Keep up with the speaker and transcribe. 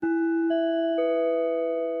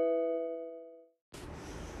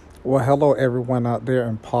Well, hello everyone out there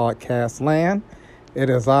in podcast land.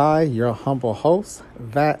 It is I, your humble host,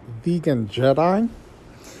 That Vegan Jedi.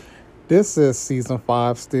 This is season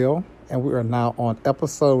 5 still, and we are now on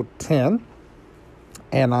episode 10.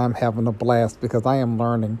 And I'm having a blast because I am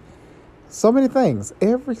learning so many things.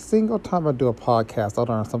 Every single time I do a podcast, I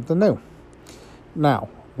learn something new. Now,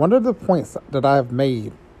 one of the points that I've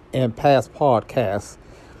made in past podcasts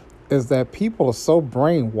is that people are so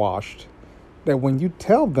brainwashed that when you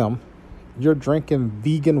tell them you're drinking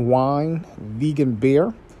vegan wine, vegan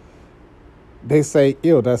beer, they say,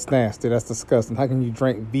 ew, that's nasty, that's disgusting. How can you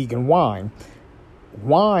drink vegan wine?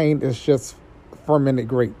 Wine is just fermented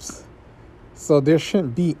grapes. So there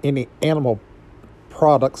shouldn't be any animal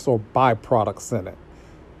products or byproducts in it.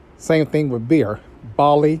 Same thing with beer.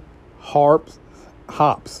 Barley, hops.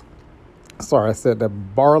 Sorry, I said that.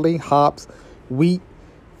 Barley, hops, wheat,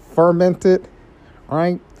 fermented,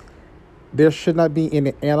 right? There should not be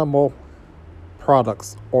any animal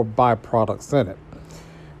products or byproducts in it.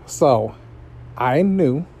 So I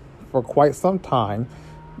knew for quite some time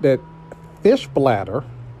that fish bladder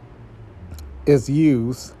is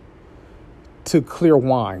used to clear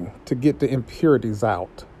wine, to get the impurities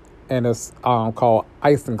out. And it's called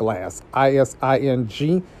isinglass, isinglass.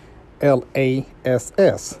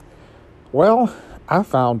 Well, I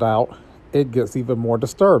found out it gets even more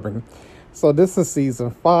disturbing. So this is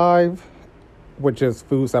season 5, which is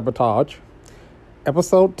food sabotage,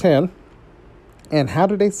 episode 10. And how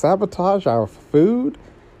do they sabotage our food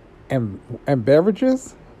and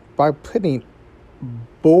beverages? By putting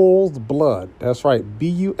bull's blood. That's right,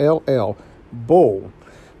 bull, bull.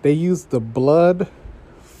 They use the blood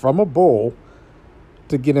from a bull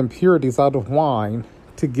to get impurities out of wine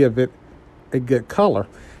to give it a good color.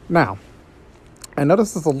 Now, I know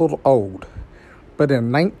this is a little old, but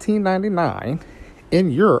in 1999 in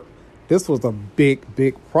Europe, this was a big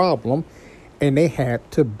problem, and they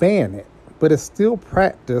had to ban it. But it's still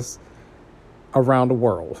practiced around the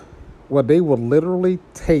world, where they will literally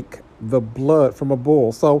take the blood from a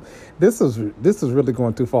bull. So this is really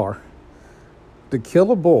going too far. To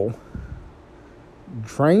kill a bull,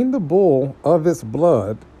 drain the bull of its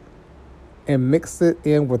blood, and mix it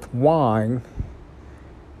in with wine,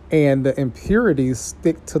 and the impurities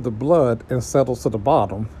stick to the blood and settle to the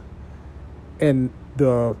bottom. And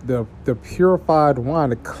the purified wine,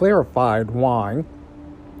 the clarified wine,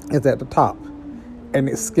 is at the top, and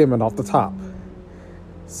it's skimming off the top.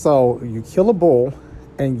 So you kill a bull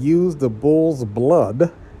and use the bull's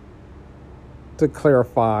blood to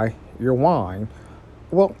clarify your wine.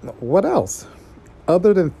 Well, what else?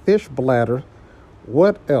 Other than fish bladder,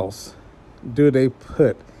 what else do they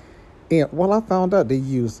put in? Well, I found out they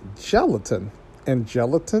use gelatin, and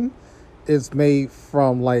gelatin is made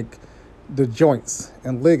from like the joints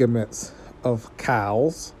and ligaments of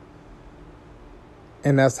cows,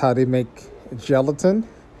 and that's how they make gelatin.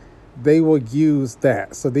 They will use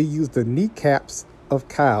that. So they use the kneecaps of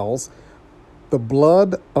cows, the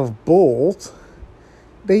blood of bulls.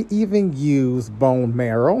 They even use bone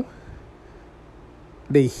marrow.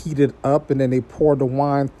 They heat it up, and then they pour the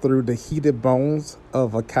wine through the heated bones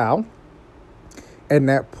of a cow, and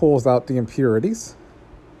that pulls out the impurities.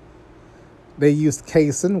 They use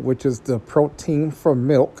casein, which is the protein from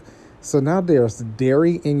milk. So now there's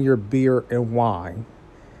dairy in your beer and wine.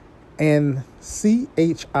 And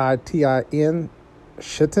chitin,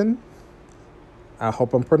 chitin, I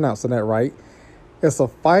hope I'm pronouncing that right. It's a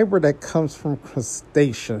fiber that comes from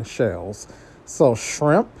crustacean shells. So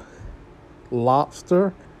shrimp,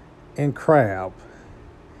 lobster, and crab.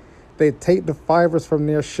 They take the fibers from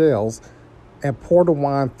their shells and pour the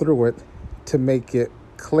wine through it to make it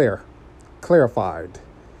clarified,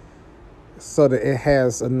 so that it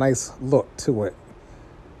has a nice look to it,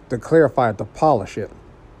 to clarify it, to polish it.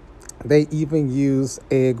 They even use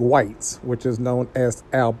egg whites, which is known as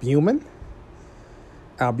albumin.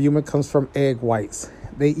 Albumin comes from egg whites.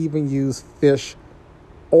 They even use fish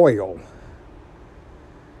oil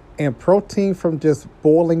and protein from just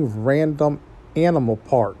boiling random animal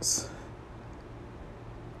parts.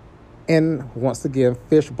 And once again,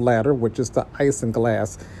 fish bladder, which is the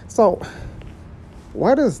isinglass. So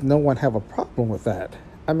why does no one have a problem with that?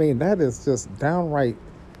 I mean, that is just downright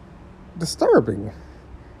disturbing.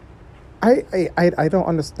 I don't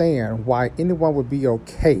understand why anyone would be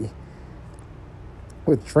okay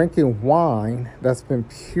with drinking wine that's been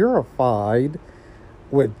purified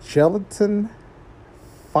with gelatin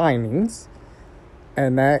finings,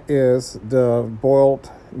 and that is the boiled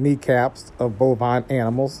kneecaps of bovine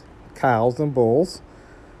animals, cows and bulls,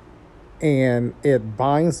 and it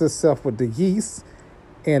binds itself with the yeast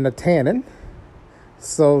and the tannin,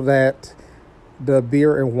 so that the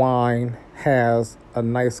beer and wine has a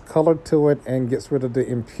nice color to it and gets rid of the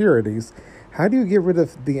impurities. How do you get rid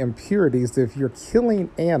of the impurities if you're killing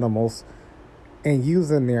animals and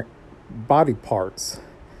using their body parts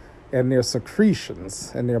and their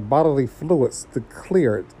secretions and their bodily fluids to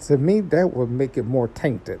clear it? To me, that would make it more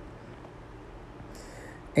tainted.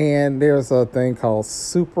 And there's a thing called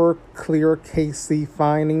super clear KC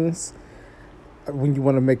findings. When you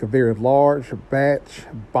want to make a very large batch,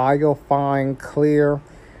 biofine clear.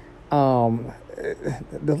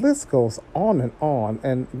 The list goes on,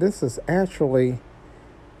 and this is actually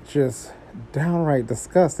just downright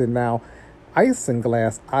disgusting. Now,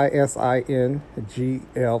 isinglass, ISINGLASS,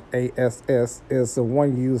 is the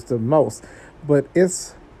one used the most, but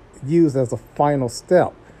it's used as a final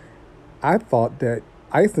step. I thought that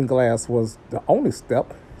isinglass was the only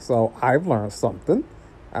step, so I've learned something.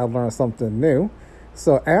 I learned something new.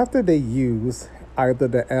 So after they use either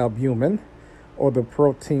the albumin or the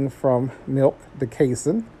protein from milk, the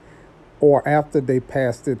casein, or after they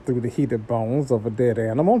passed it through the heated bones of a dead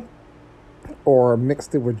animal, or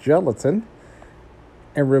mixed it with gelatin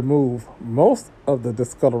and remove most of the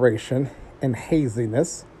discoloration and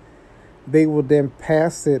haziness, they will then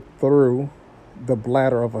pass it through the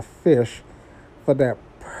bladder of a fish for that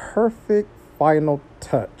perfect final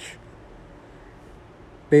touch.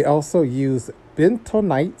 They also use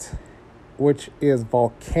bentonite, which is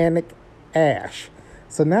volcanic ash.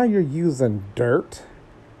 So now you're using dirt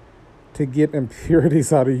to get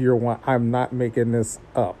impurities out of your wine. I'm not making this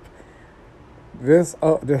up.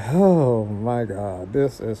 Oh my God,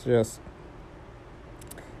 this is just.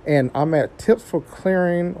 And I'm at tips for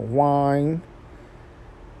clearing wine.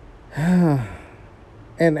 and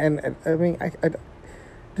I mean,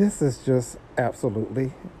 this is just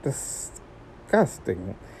absolutely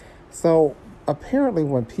disgusting. So apparently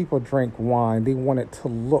when people drink wine, they want it to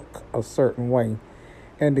look a certain way.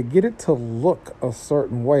 And to get it to look a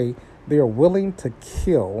certain way, they are willing to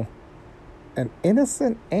kill an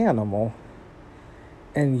innocent animal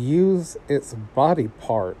and use its body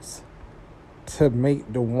parts to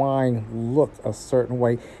make the wine look a certain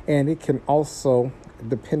way. And it can also,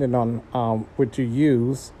 depending on what you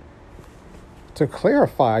use to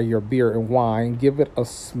clarify your beer and wine, give it a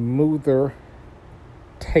smoother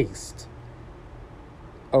taste.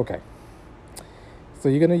 Okay, so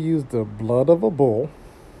you're going to use the blood of a bull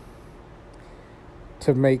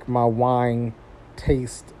to make my wine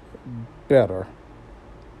taste better.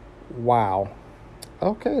 Wow.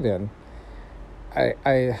 Okay then.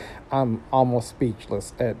 I'm almost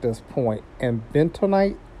speechless at this point. And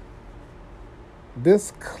bentonite,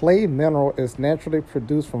 this clay mineral is naturally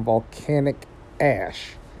produced from volcanic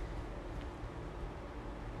ash.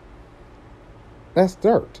 That's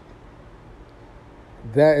dirt.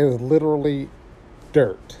 That is literally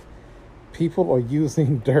dirt. People are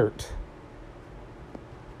using dirt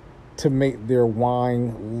to make their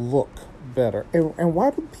wine look better. And why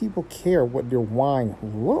do people care what their wine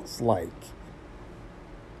looks like?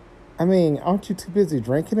 I mean, aren't you too busy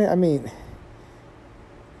drinking it? I mean,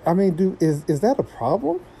 is that a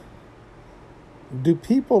problem? Do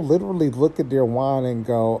people literally look at their wine and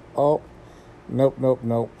go, "Oh, nope.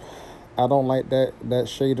 I don't like that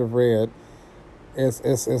shade of red.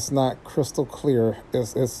 It's not crystal clear.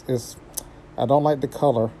 It's I don't like the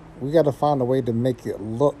color. We got to find a way to make it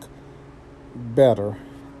look better."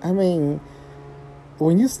 I mean,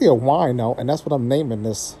 when you see a wino, and that's what I'm naming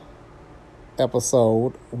this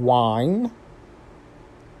episode, wine,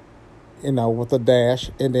 with a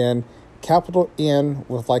dash, and then capital N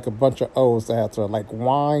with like a bunch of O's after, like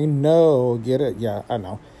Wine-Nooo, get it? Yeah, I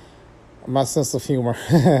know. My sense of humor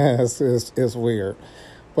is weird.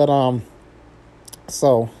 But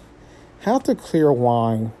so how to clear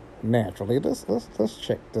wine naturally. Let's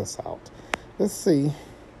check this out. Let's see.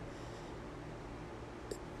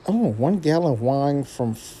 1 gallon wine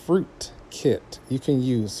from fruit kit. You can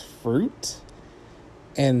use fruit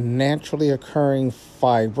and naturally occurring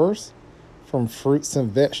fibers from fruits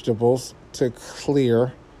and vegetables to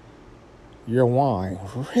clear your wine.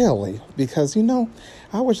 Really? Because,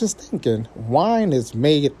 I was just thinking, wine is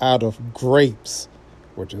made out of grapes,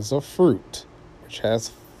 which is a fruit, which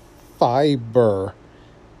has fiber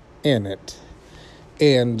in it.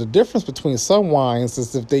 And the difference between some wines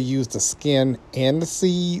is if they use the skin and the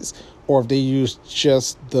seeds, or if they use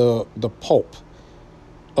just the pulp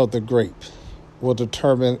of the grape, will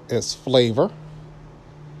determine its flavor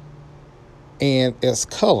and its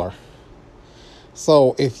color.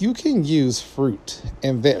 So if you can use fruit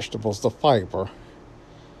and vegetables, the fiber,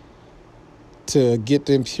 to get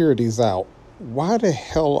the impurities out, why the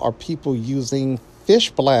hell are people using fish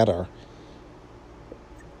bladder,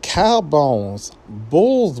 cow bones,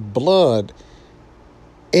 bull's blood,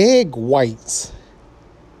 egg whites,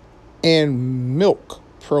 and milk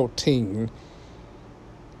protein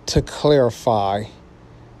to clarify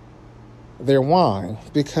their wine.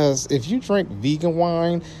 Because if you drink vegan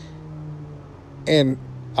wine and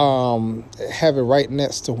have it right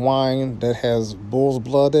next to wine that has bull's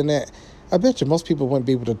blood in it, I bet you most people wouldn't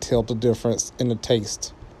be able to tell the difference in the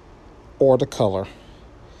taste or the color.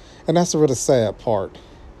 And that's the really sad part.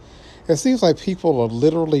 It seems like people are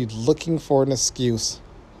literally looking for an excuse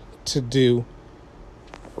to do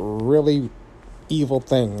really evil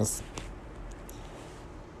things.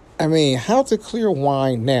 I mean, how to clear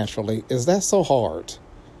wine naturally, is that so hard?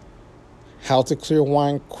 How to clear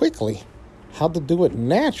wine quickly? How to do it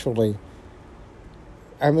naturally?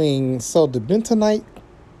 I mean, so the bentonite,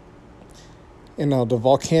 the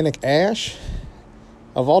volcanic ash,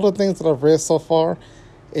 of all the things that I've read so far,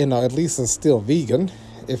 at least it's still vegan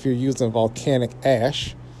if you're using volcanic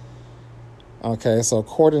ash. Okay, so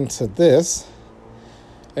according to this,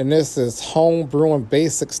 and this is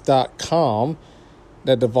homebrewingbasics.com,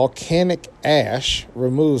 that the volcanic ash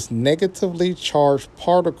removes negatively charged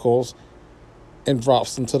particles and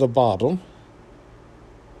drops them to the bottom,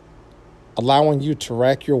 allowing you to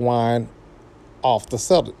rack your wine off the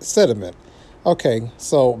sediment. Okay,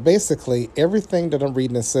 so basically everything that I'm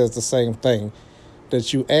reading says the same thing,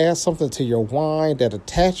 that you add something to your wine that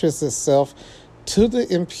attaches itself to the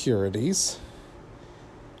impurities,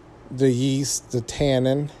 the yeast, the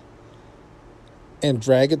tannin, and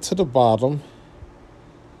drag it to the bottom,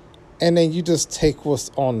 and then you just take what's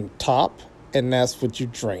on top, and that's what you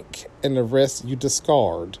drink, and the rest you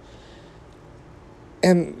discard.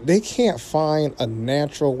 And they can't find a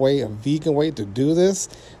natural way, a vegan way to do this.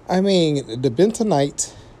 I mean, the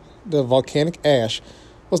bentonite, the volcanic ash,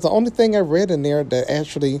 was the only thing I read in there that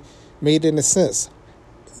actually made any sense.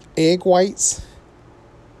 Egg whites,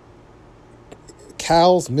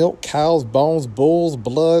 cow's milk, cow's bones, bull's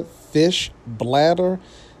blood, fish bladder,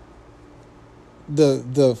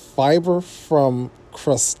 the fiber from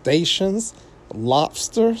crustaceans,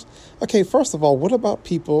 lobsters. Okay, first of all, what about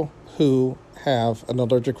people who have an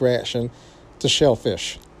allergic reaction to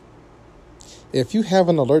shellfish? If you have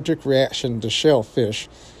an allergic reaction to shellfish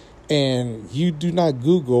and you do not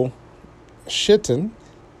Google chitin,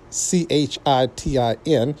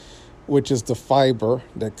 chitin, which is the fiber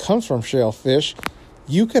that comes from shellfish,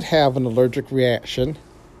 you could have an allergic reaction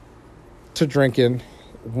to drinking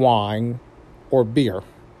wine or beer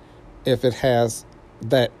if it has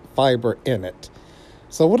that fiber in it.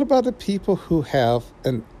 So what about the people who have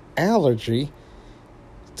an allergy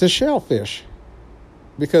to shellfish?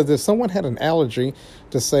 Because if someone had an allergy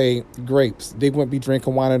to, say, grapes, they wouldn't be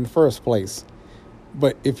drinking wine in the first place.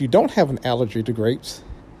 But if you don't have an allergy to grapes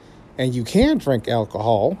and you can drink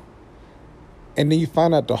alcohol, and then you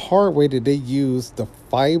find out the hard way that they use the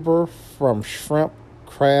fiber from shrimp,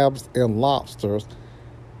 crabs, and lobsters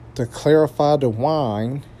to clarify the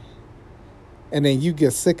wine, and then you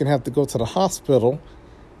get sick and have to go to the hospital,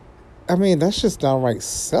 I mean, that's just downright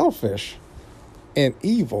selfish and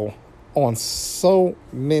evil on so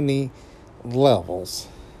many levels.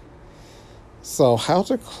 So how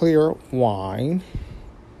to clear wine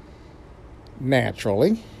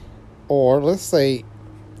naturally, or let's say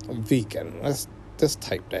vegan. Let's just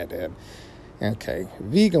type that in. Okay,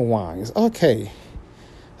 vegan wines. Okay.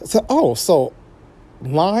 So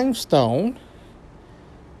limestone,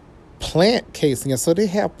 plant casein. So they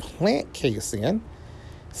have plant casein,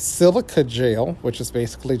 silica gel, which is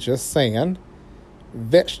basically just sand,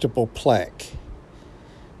 vegetable plaque.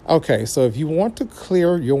 Okay, so if you want to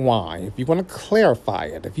clear your wine, if you want to clarify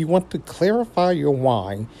it, if you want to clarify your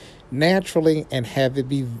wine naturally and have it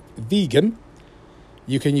be vegan,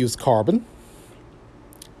 you can use carbon,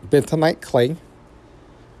 bentonite clay,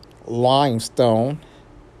 limestone,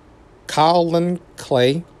 kaolin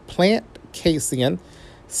clay, plant casein,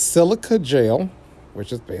 silica gel,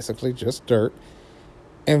 which is basically just dirt,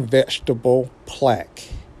 and vegetable plaque.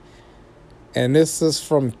 And this is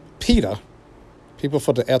from PETA, People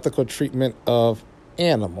for the Ethical Treatment of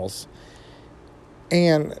Animals.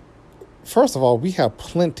 And first of all, we have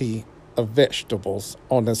plenty of vegetables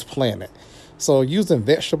on this planet. So using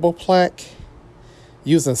vegetable plaque,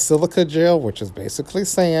 using silica gel, which is basically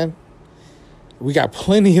sand, we got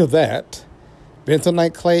plenty of that.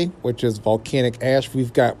 Bentonite clay, which is volcanic ash,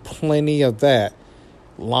 we've got plenty of that.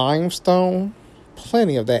 Limestone,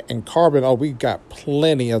 plenty of that. And carbon, we got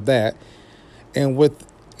plenty of that. And with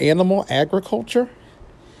animal agriculture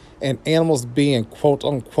and animals being quote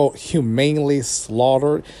unquote humanely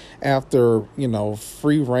slaughtered after,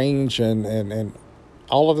 free range and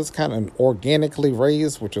all of this kind of organically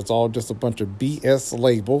raised, which is all just a bunch of BS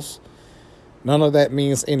labels. None of that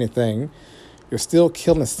means anything. You're still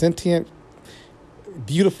killing sentient,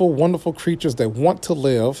 beautiful, wonderful creatures that want to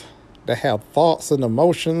live, that have thoughts and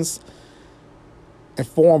emotions, and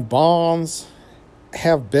form bonds,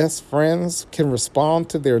 have best friends, can respond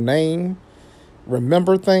to their name,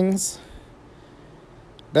 remember things.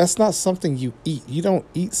 That's not something you eat. You don't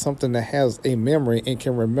eat something that has a memory and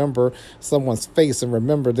can remember someone's face and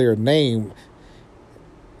remember their name.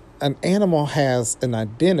 An animal has an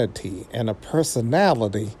identity and a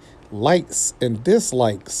personality, likes and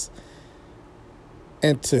dislikes.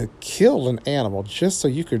 And to kill an animal just so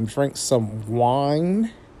you can drink some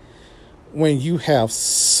wine when you have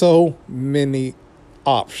so many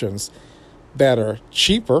options that are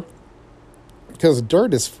cheaper, because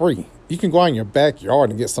dirt is free. You can go out in your backyard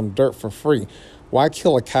and get some dirt for free. Why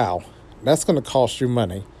kill a cow? That's going to cost you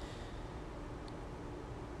money.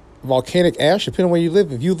 Volcanic ash, depending on where you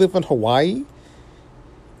live. If you live in Hawaii,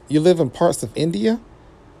 you live in parts of India,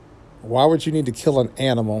 why would you need to kill an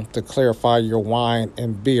animal to clarify your wine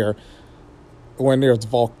and beer when there's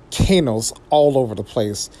volcanoes all over the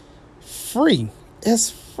place? Free. It's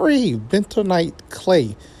free. Bentonite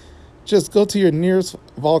clay. Just go to your nearest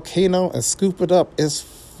volcano and scoop it up. It's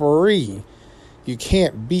free. You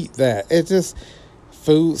can't beat that. It's just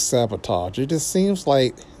food sabotage. It just seems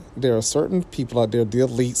like there are certain people out there, the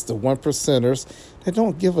elites, the 1%ers, that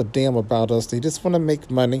don't give a damn about us. They just want to make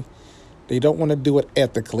money. They don't want to do it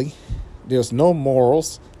ethically. There's no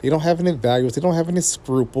morals. They don't have any values. They don't have any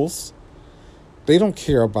scruples. They don't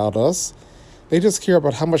care about us. They just care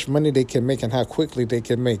about how much money they can make and how quickly they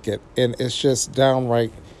can make it. And it's just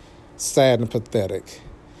downright sad and pathetic.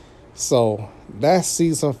 So that's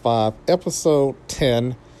season 5, episode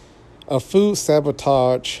 10 of Food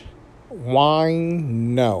Sabotage,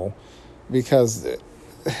 Wine-Nooo. Because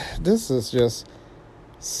this is just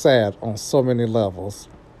sad on so many levels.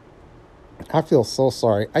 I feel so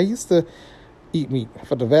sorry. I used to eat meat.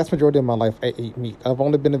 For the vast majority of my life, I ate meat. I've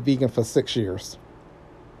only been a vegan for 6 years.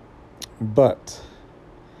 But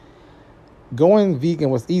going vegan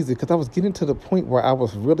was easy because I was getting to the point where I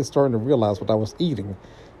was really starting to realize what I was eating.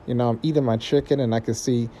 You know, I'm eating my chicken and I can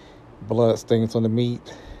see blood stains on the meat,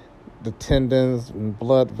 the tendons and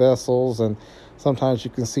blood vessels, and sometimes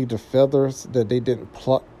you can see the feathers that they didn't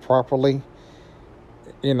pluck properly.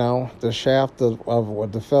 You know, the shaft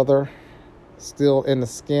of the feather still in the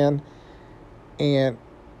skin, and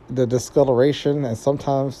the discoloration, and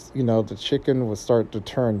sometimes, you know, the chicken would start to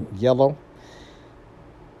turn yellow.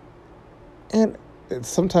 And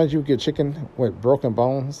sometimes you get chicken with broken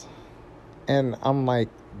bones, and I'm like,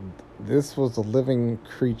 this was a living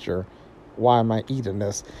creature. Why am I eating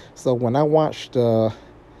this? So when I watched the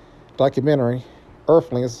documentary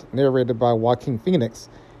Earthlings, narrated by Joaquin Phoenix,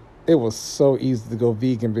 it was so easy to go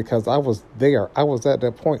vegan because I was there. I was at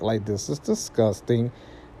that point like, this is disgusting.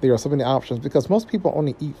 There are so many options because most people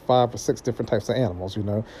only eat 5 or 6 different types of animals, you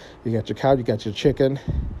know. You got your cow, you got your chicken,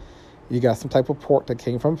 you got some type of pork that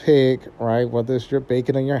came from pig, right? Whether it's your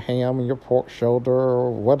bacon and your ham and your pork shoulder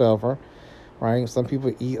or whatever, right? Some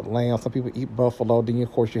people eat lamb, some people eat buffalo. Then,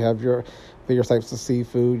 of course, you have your various types of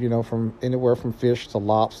seafood, you know, from anywhere from fish to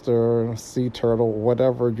lobster, sea turtle,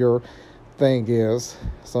 whatever your thing is.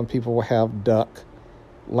 Some people will have duck,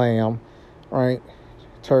 lamb, right?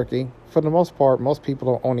 Turkey. For the most part, most people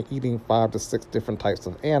are only eating 5 to 6 different types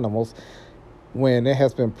of animals, when it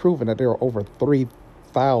has been proven that there are over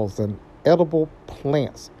 3,000 edible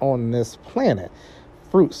plants on this planet.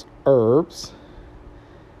 Fruits, herbs,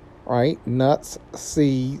 right? Nuts,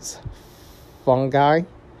 seeds, fungi.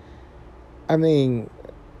 I mean,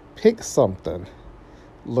 pick something.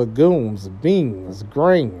 Legumes, beans,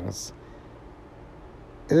 grains.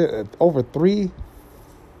 Over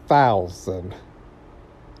 3,000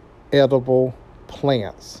 edible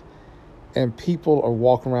plants, and people are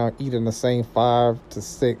walking around eating the same 5 to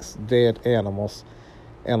 6 dead animals.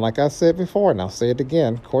 And like I said before, and I'll say it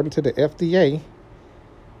again, according to the FDA,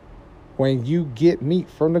 when you get meat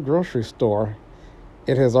from the grocery store,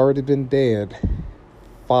 it has already been dead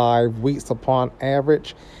 5 weeks upon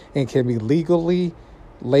average and can be legally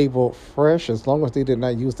labeled fresh as long as they did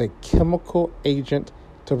not use a chemical agent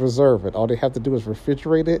to preserve it. All they have to do is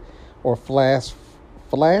refrigerate it or flash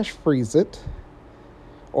freeze it,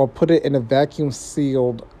 or put it in a vacuum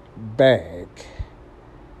sealed bag.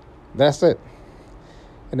 That's it.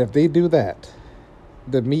 And if they do that,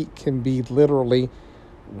 the meat can be literally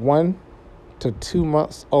 1 to 2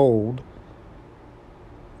 months old,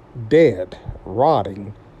 dead,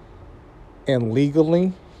 rotting, and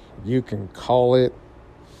legally you can call it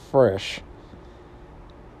fresh.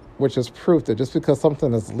 which is proof that just because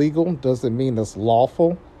something is legal doesn't mean it's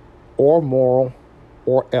lawful or moral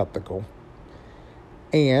or ethical.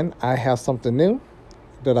 And I have something new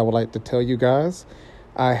that I would like to tell you guys.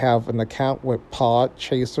 I have an account with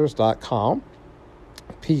podchasers.com,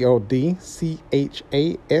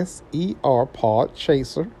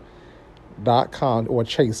 PODCHASER, podchaser.com, or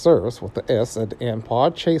chasers with the S at the end,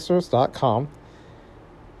 podchasers.com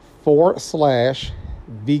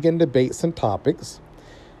 /vegan debates and topics.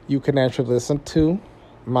 You can actually listen to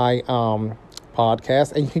my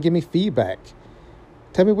podcast, and you can give me feedback.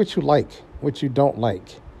 Tell me what you like, what you don't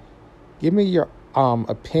like. Give me your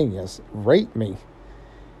opinions. Rate me.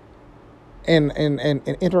 And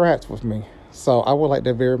interact with me. So I would like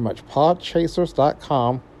that very much.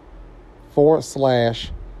 Podchasers.com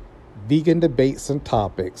 /vegan debates and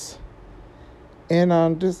topics.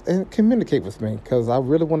 And just communicate with me, because I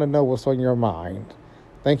really want to know what's on your mind.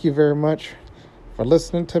 Thank you very much for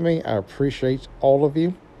listening to me. I appreciate all of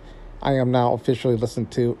you. I am now officially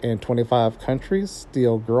listened to in 25 countries,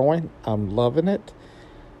 still growing. I'm loving it.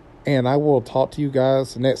 And I will talk to you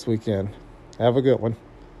guys next weekend. Have a good one.